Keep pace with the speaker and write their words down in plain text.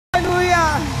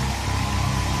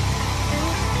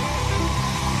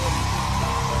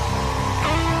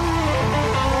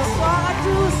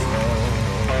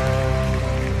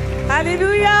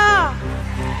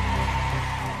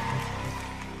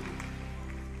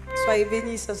soyez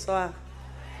bénis ce soir.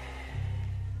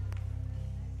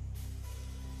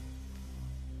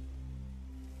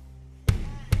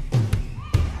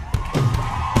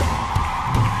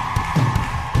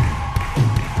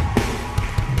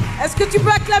 Est-ce que tu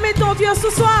peux acclamer ton Dieu ce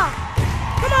soir?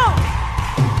 Comment?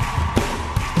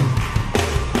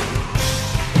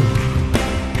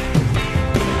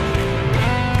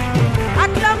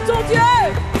 Acclame ton Dieu!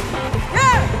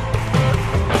 Yeah!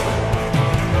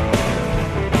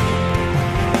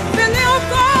 Fais-le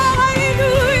encore,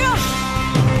 alléluia!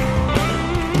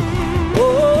 Oh,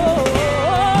 oh,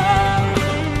 oh,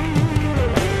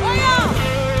 oh, yeah!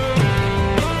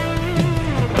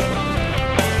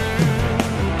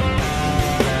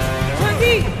 Je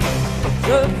dis,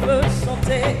 je veux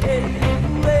chanter et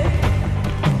louer,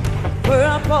 peu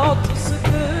importe ce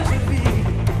que je vis,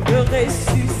 je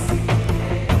ressuscite.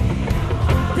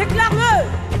 Déclare-le.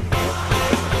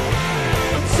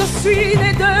 Je suis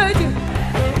né de Dieu.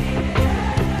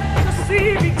 Je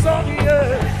suis victorieux.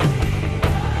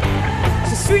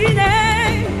 Je suis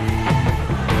né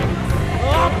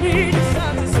rempli du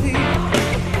Saint-Esprit.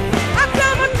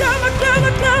 Acclame, acclame, acclame,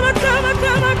 acclame, acclame,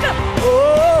 acclame, acclame. Oh,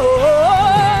 oh,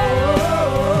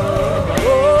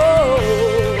 oh, oh,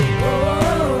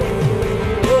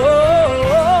 oh,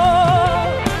 oh.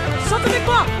 Chante avec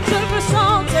moi. Je veux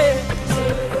chanter.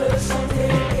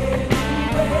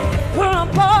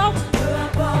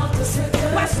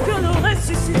 Parce que nous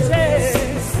ressuscité.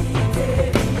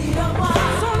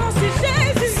 Son nom c'est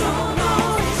Jésus.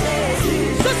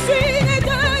 Je suis né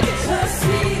de Dieu.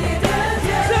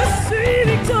 Je suis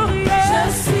victorieux.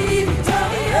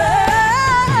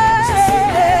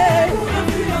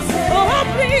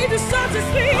 Rempli du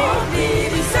Saint-Esprit.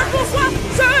 C'est pourquoi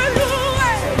je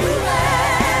louerai.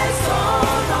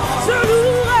 Je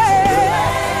louerai.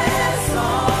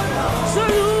 Je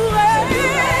louerai.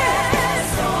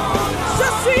 Je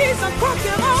suis un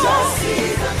conquérant.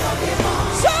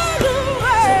 Je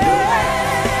louerai.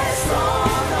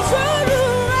 Je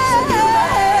louerai.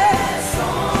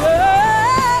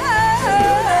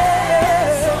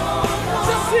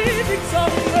 Je suis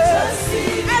victorieux.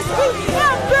 Est-ce qu'une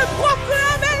femme peut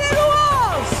proclamer les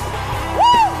louanges?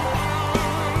 Woo!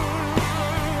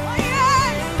 Oh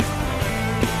yes!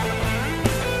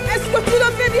 Est-ce que tu le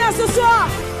fais bien ce soir?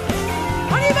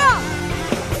 On y va!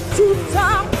 Toute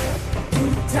arme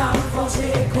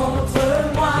forgée contre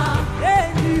moi est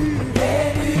nulle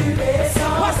et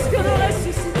sans. Parce que le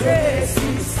ressuscité,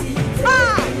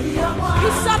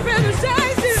 il s'appelle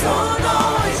Jésus. Son nom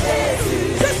est Jésus.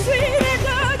 Je suis né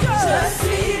de Dieu.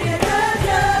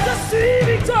 Je suis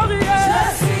victorieux.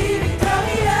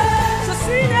 Je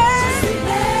suis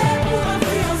né pour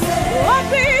influencer.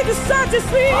 Rempli du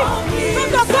Saint-Esprit.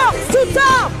 Donc encore, toute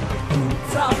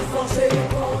arme forgée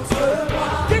contre moi.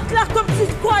 Déclare comme tu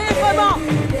te croyais vraiment.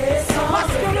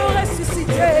 Parce que le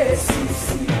ressuscité,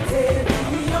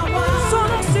 son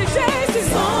nom c'est Jésus.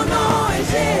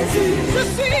 Je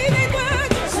suis né de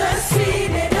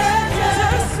Dieu. Je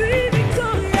suis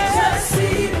victorieux.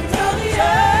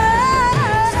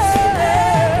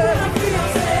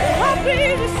 Rempli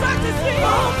du Saint-Esprit.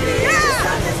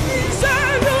 Je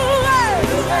louerai.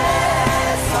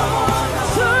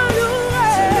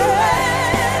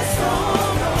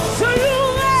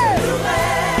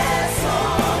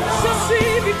 Je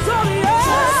suis victorieux.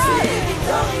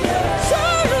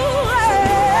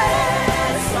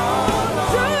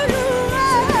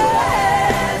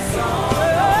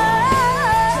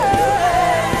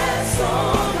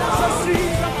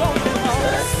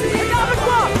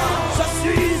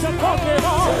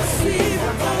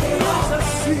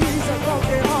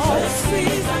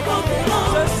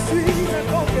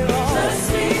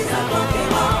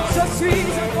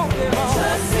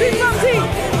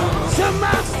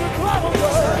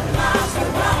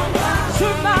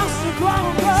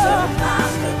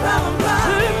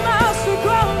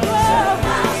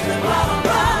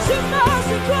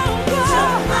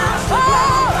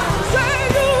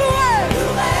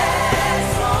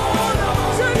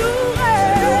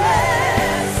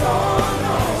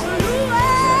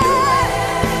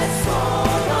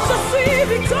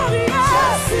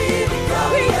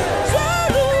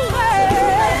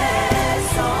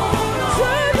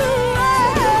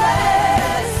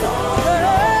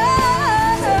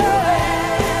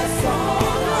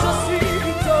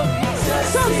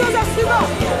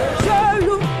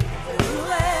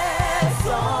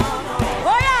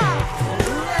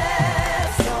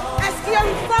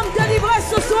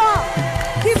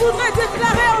 voudrais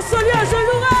déclarer en ce lieu, je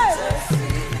louerai,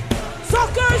 sans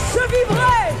que je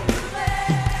vivrai,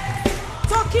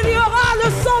 tant qu'il y aura le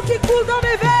sang qui coule dans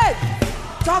mes veines,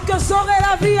 tant que j'aurai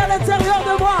la vie à l'intérieur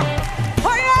de moi.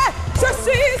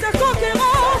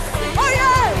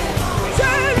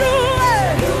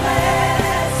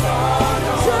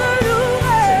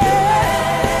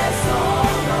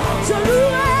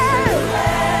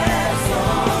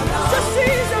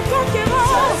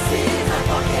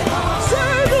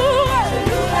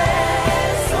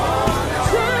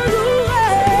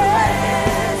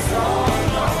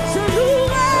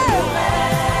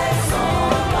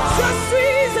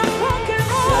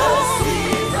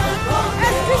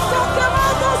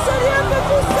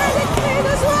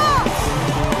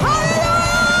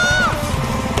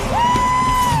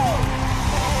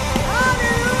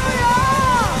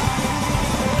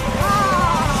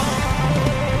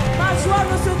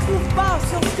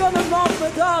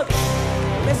 donne,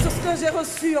 mais sur ce que j'ai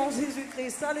reçu en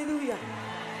Jésus-Christ. Alléluia.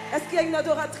 Est-ce qu'il y a une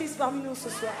adoratrice parmi nous ce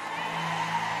soir?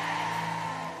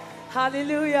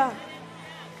 Alléluia.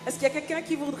 Est-ce qu'il y a quelqu'un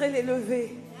qui voudrait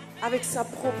l'élever avec sa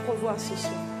propre voix ce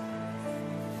soir?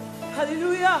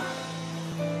 Alléluia.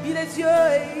 Il est Dieu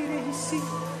et il est ici.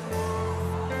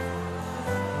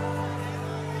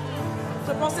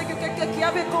 Je pensais que quelqu'un qui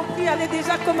avait compris allait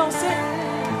déjà commencer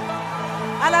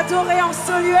à l'adorer en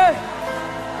ce lieu.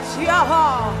 Est-ce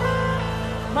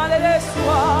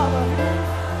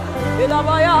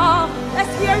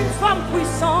qu'il y a une femme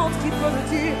puissante qui peut le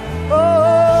dire? Oh,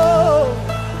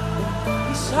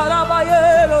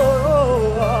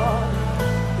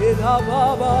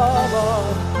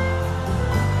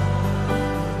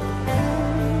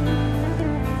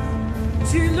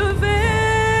 du lever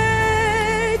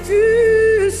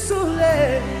du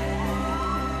soleil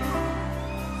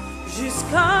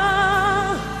jusqu'à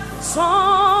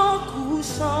son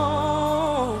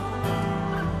couchant,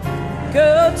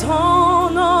 que ton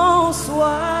nom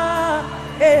soit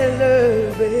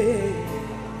élevé.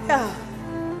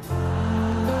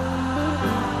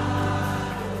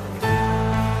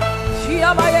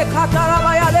 Shiabaya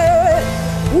katarabayale,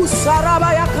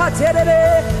 usarabaya katerele,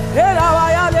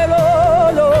 elabayale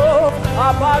lolo,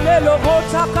 abale lo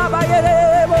motakabayele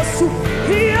bosu,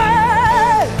 iye,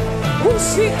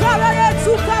 ushikabaye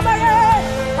tukabaye,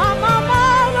 amama.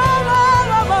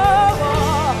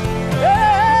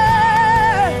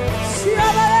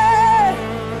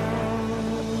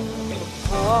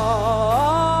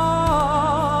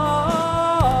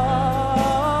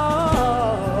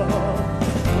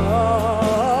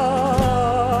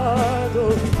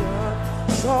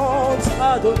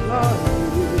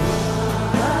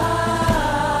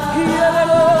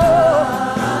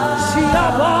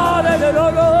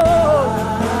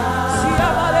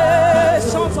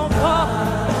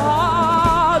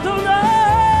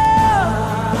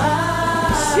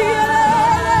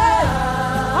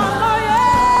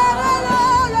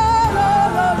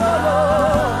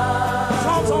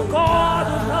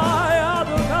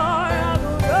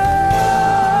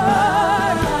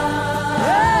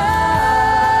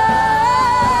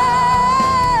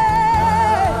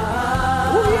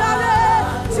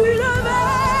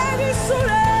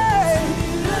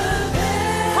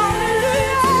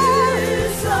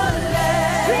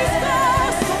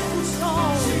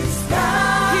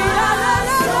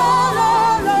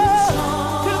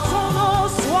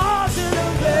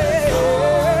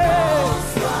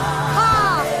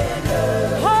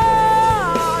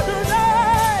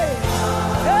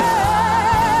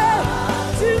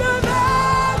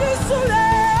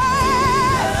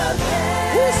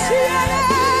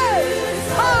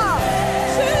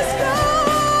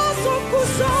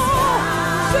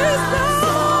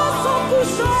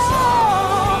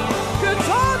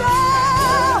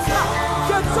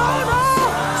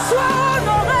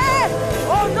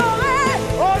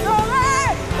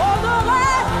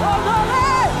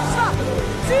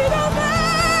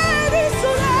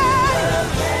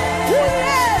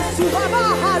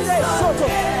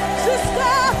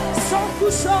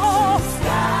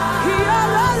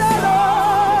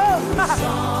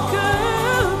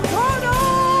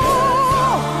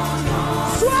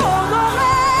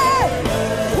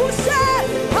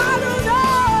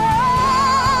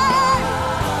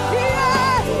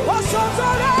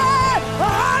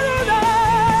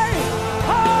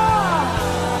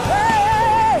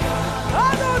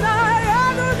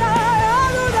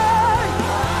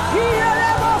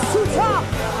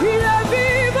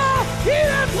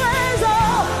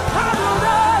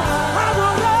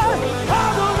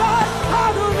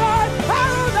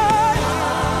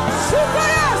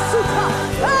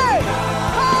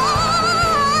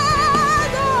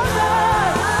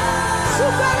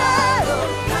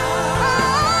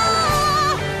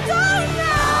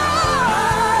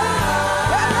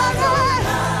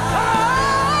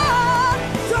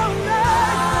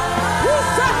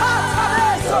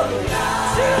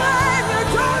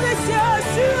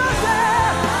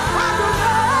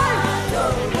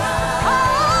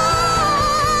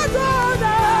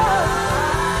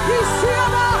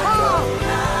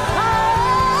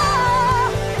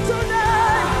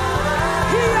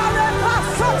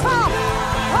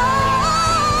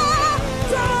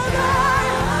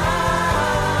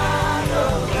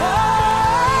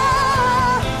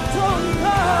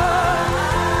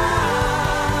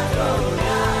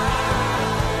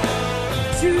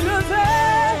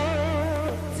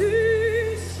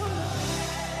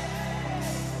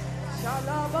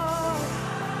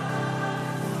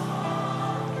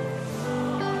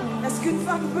 Est-ce qu'une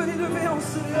femme peut l'élever en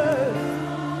ce lieu?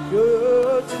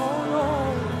 Que ton nom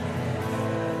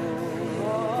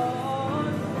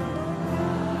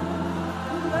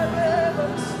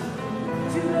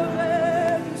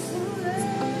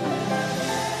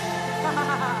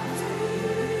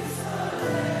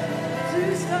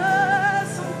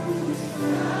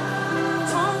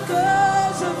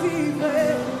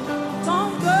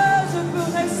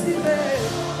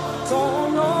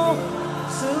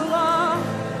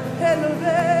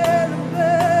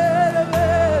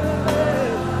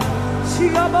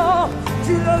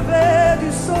du lever,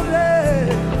 du sommet.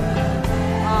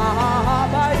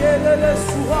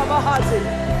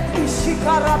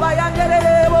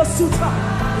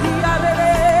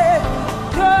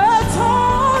 Que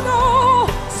ton nom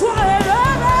soit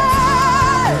élevé.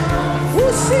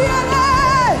 Aussi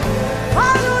élevé.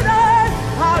 Adonai,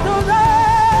 Adonai.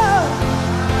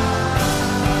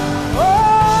 Oh,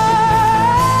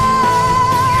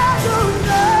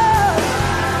 Adonai.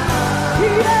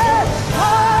 Yeah.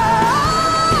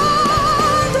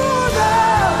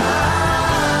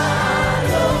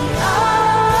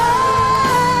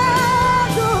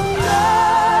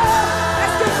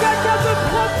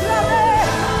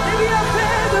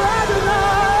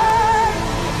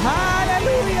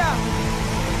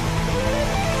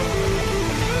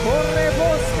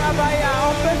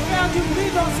 On peut faire du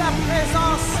bruit dans sa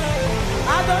présence.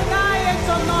 Adonai est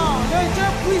ton nom, le Dieu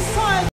puissant est